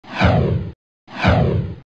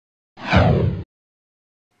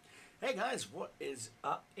Hey guys, what is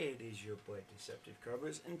up? It is your boy Deceptive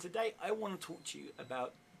Cobras, and today I want to talk to you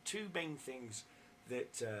about two main things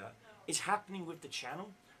that is happening with the channel,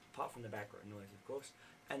 apart from the background noise of course,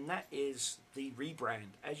 and that is the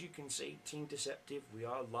rebrand. As you can see, Team Deceptive, we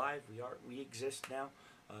are live, we exist now.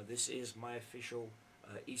 This is my official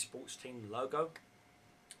esports team logo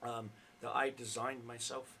that I designed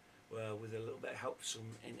myself with a little bit of help,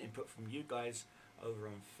 some input from you guys over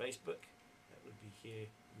on Facebook. That would be here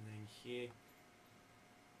and then here.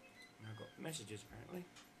 And I've got messages apparently.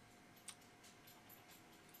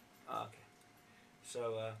 Okay,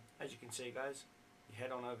 so as you can see guys, you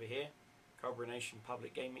head on over here, Cobra Nation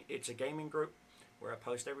Public Gaming. It's a gaming group where I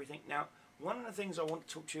post everything. Now, one of the things I want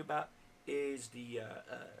to talk to you about is the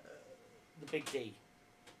Big D,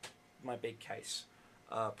 my big case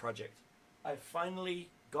project. I've finally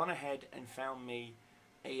gone ahead and found me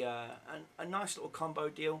a nice little combo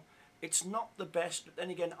deal. It's not the best, but then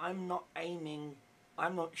again, I'm not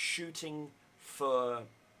shooting for,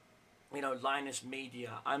 you know, Linus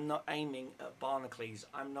Media. I'm not aiming at Barnacles.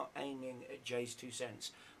 I'm not aiming at Jay's 2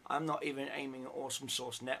 Cents. I'm not even aiming at Awesome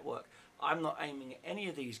Source Network. I'm not aiming at any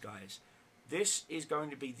of these guys. This is going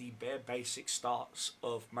to be the bare basic starts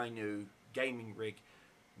of my new gaming rig.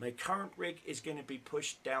 My current rig is going to be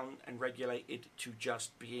pushed down and regulated to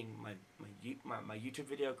just being my YouTube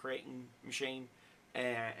video creating machine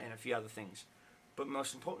and a few other things. But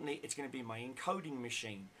most importantly, it's going to be my encoding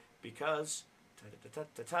machine, because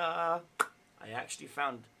I actually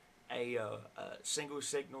found a single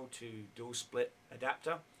signal to dual split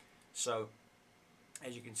adapter. So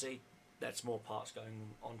as you can see, that's more parts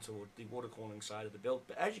going on toward the water cooling side of the build.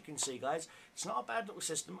 But as you can see guys, it's not a bad little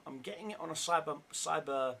system. I'm getting it on a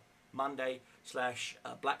Cyber Monday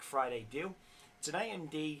 / Black Friday deal. It's an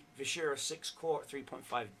AMD Vishera 6 core at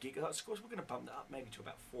 3.5 gigahertz. Of course, we're going to pump that up maybe to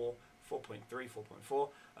about 4.3,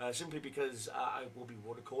 4.4, simply because I will be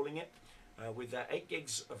water cooling it with 8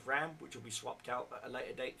 gigs of RAM, which will be swapped out at a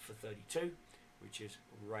later date for 32, which is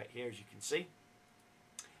right here as you can see.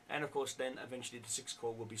 And of course, then eventually the 6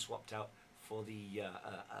 core will be swapped out for the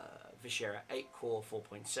Vishera 8 core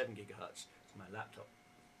 4.7 gigahertz. It's my laptop.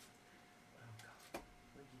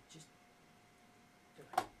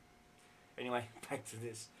 Anyway, back to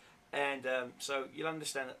this, and so you'll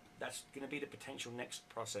understand that that's going to be the potential next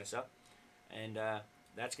processor, and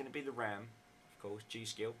that's going to be the RAM, of course,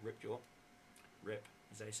 G-Skill, rip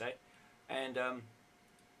as they say, and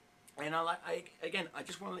again, I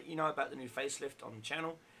just want to let you know about the new facelift on the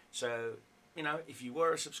channel. So, you know, if you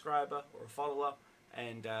were a subscriber or a follower,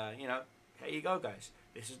 and you know, here you go guys,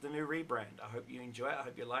 this is the new rebrand. I hope you enjoy it, I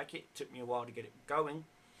hope you like it. It took me a while to get it going,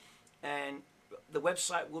 and the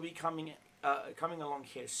website will be coming along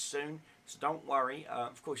here soon, so don't worry.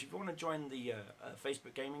 Of course, if you want to join the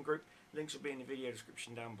Facebook gaming group, links will be in the video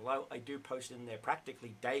description down below. I do post in there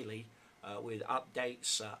practically daily with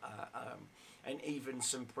updates and even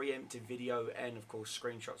some preemptive video and of course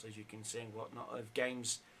screenshots, as you can see, and whatnot, of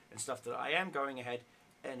games and stuff that I am going ahead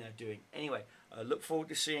and doing. Anyway, look forward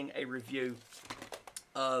to seeing a review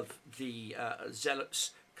of the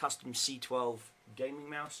Zealots custom C12 gaming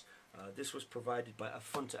mouse. This was provided by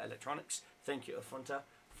Afunta Electronics. Thank you, Afunta,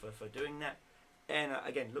 for doing that. And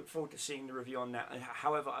again, look forward to seeing the review on that.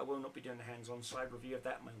 However, I will not be doing a hands-on side review of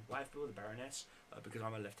that. My wife will, the Baroness, because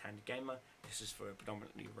I'm a left-handed gamer. This is for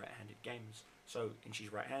predominantly right-handed gamers. So, and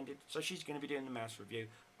she's right-handed, so she's going to be doing the mouse review.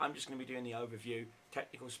 I'm just going to be doing the overview,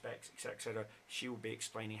 technical specs, etc., etc. She will be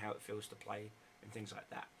explaining how it feels to play and things like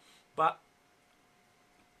that. But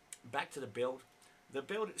back to the build. The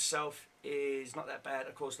build itself is not that bad.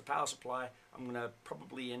 Of course, the power supply, I'm going to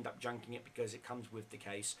probably end up junking it because it comes with the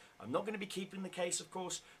case. I'm not going to be keeping the case, of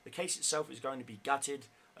course. The case itself is going to be gutted,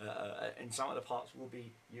 and some of the parts will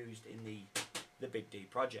be used in the Big D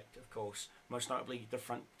project, of course. Most notably, the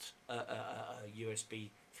front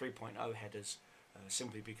USB 3.0 headers,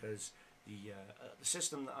 simply because the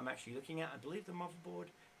system that I'm actually looking at, I believe the motherboard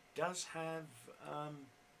does have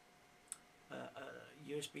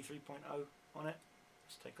USB 3.0 on it.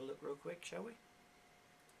 Let's take a look real quick, shall we?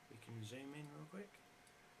 We can zoom in real quick.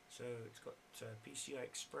 So it's got PCI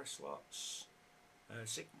Express slots.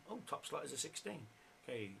 Top slot is a 16.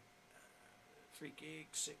 Okay, 3 gig,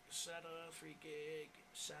 6 SATA, 3 gig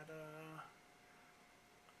SATA.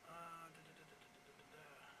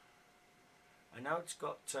 I know it's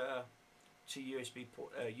got 2 USB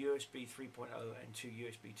 3.0 and 2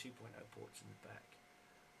 USB 2.0 ports in the back.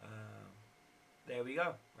 There we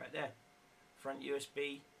go, right there. Front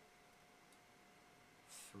USB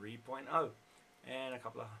 3.0 and a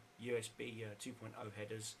couple of USB 2.0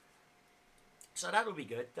 headers. So that'll be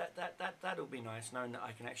good. That'll be nice, knowing that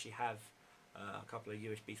I can actually have a couple of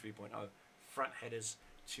USB 3.0 front headers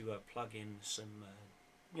to plug in some,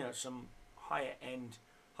 some higher end,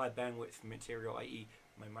 high bandwidth material, i.e.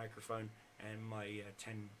 my microphone and my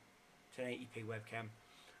 1080p webcam,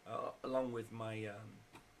 along with my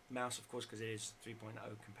mouse, of course, because it is 3.0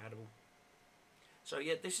 compatible. So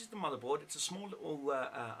yeah, this is the motherboard. It's a small little,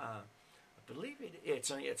 I believe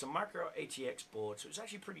it's a micro ATX board, so it's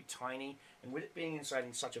actually pretty tiny. And with it being inside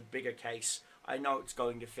in such a bigger case, I know it's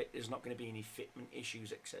going to fit. There's not going to be any fitment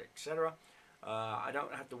issues, etc., etc. I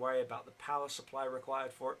don't have to worry about the power supply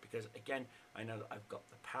required for it because, again, I know that I've got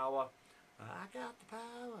the power. I got the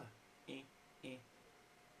power.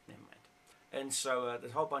 Never mind. And so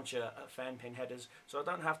there's a whole bunch of fan pin headers, so I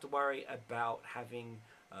don't have to worry about having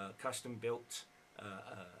custom built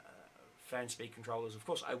fan speed controllers. Of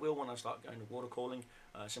course, I will when I start going to water cooling,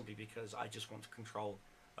 simply because I just want to control,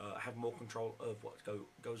 have more control of what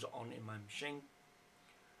goes on in my machine.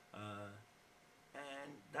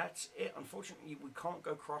 And that's it. Unfortunately, we can't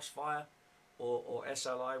go crossfire or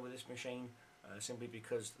SLI with this machine, simply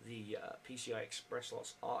because the PCI Express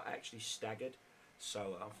slots are actually staggered.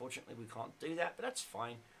 So unfortunately, we can't do that, but that's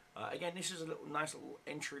fine. Again, this is a nice little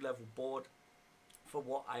entry-level board for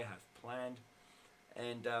what I have planned.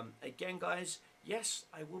 And again, guys, yes,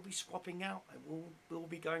 I will be swapping out. I will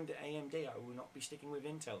be going to AMD. I will not be sticking with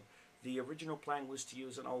Intel. The original plan was to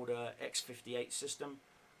use an older X58 system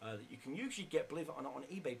that you can usually get, believe it or not, on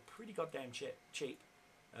eBay pretty goddamn cheap.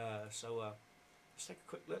 So let's take a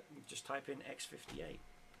quick look. Just type in X58.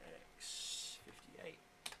 X58.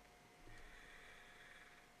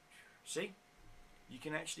 See? You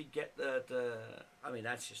can actually get the I mean,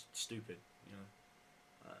 that's just stupid, you know.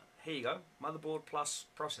 Here you go, motherboard plus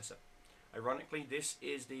processor. Ironically, this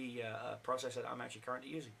is the processor that I'm actually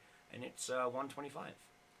currently using, and it's $125.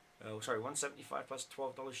 Sorry, $175 plus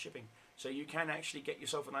 $12 shipping. So you can actually get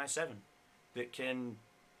yourself an i7 that can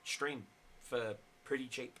stream for pretty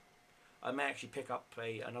cheap. I may actually pick up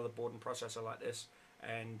another board and processor like this,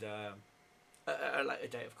 and at a later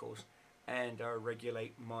date, of course, and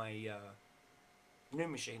regulate my new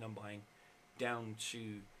machine I'm buying down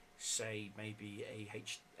to, say, maybe a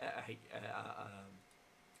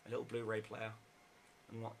little Blu-ray player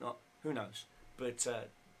and whatnot. Who knows? But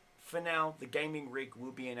for now, the gaming rig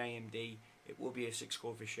will be an AMD. It will be a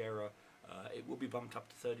 6-core Vishera. It will be bumped up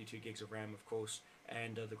to 32 gigs of RAM, of course.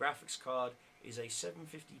 And the graphics card is a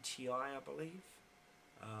 750 Ti, I believe.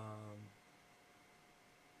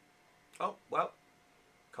 Oh, well,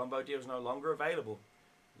 combo deal is no longer available.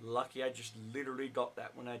 Lucky I just literally got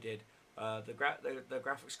that when I did. The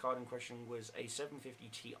graphics card in question was a 750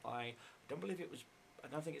 Ti. I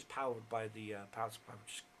don't think it's powered by the power supply.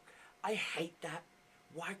 I hate that.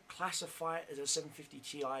 Why classify it as a 750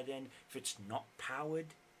 Ti then if it's not powered?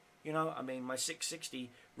 You know, I mean, my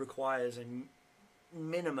 660 requires a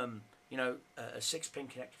minimum, you know, a 6-pin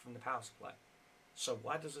connector from the power supply. So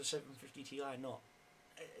why does a 750 Ti not?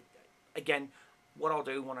 Again, what I'll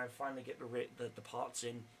do when I finally get the parts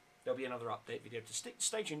in, there'll be another update video. To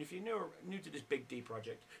stay tuned. If you're new to this Big D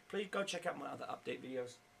project, please go check out my other update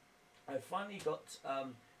videos. I finally got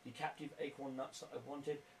the captive acorn nuts that I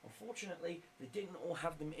wanted. Unfortunately, they didn't all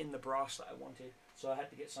have them in the brass that I wanted, so I had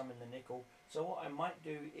to get some in the nickel. So what I might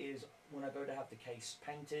do is, when I go to have the case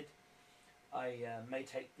painted, I may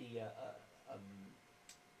take the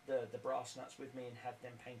brass nuts with me and have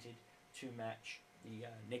them painted to match the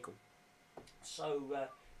nickel. So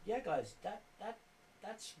yeah, guys,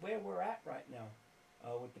 that's where we're at right now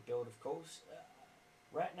with the build, of course.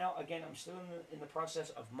 Right now, again, I'm still in the process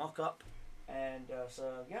of mock-up, and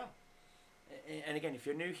so yeah. And again, if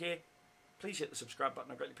you're new here, please hit the subscribe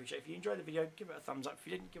button. I greatly appreciate it. If you enjoyed the video, give it a thumbs up. If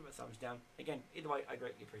you didn't, give it a thumbs down. Again, either way, I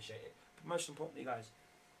greatly appreciate it. But most importantly, guys,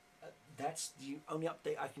 that's the only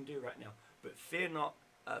update I can do right now. But fear not.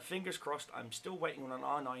 Fingers crossed, I'm still waiting on an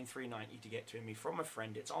R9 390 to get to me from a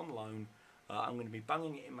friend. It's on loan. I'm going to be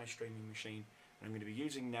bunging it in my streaming machine, and I'm going to be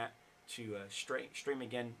using that to stream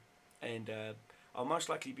again. And I'll most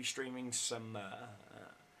likely be streaming some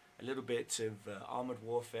a little bit of Armored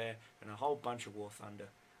Warfare and a whole bunch of War Thunder.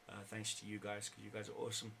 Thanks to you guys, because you guys are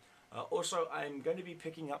awesome. Also, I'm going to be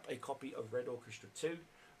picking up a copy of Red Orchestra 2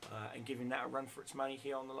 and giving that a run for its money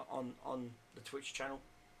here on the Twitch channel.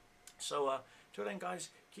 So, till then, guys,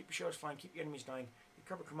 keep your shows flying, keep your enemies dying, your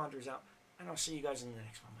Cobra Commander is out, and I'll see you guys in the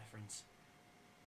next one, my friends.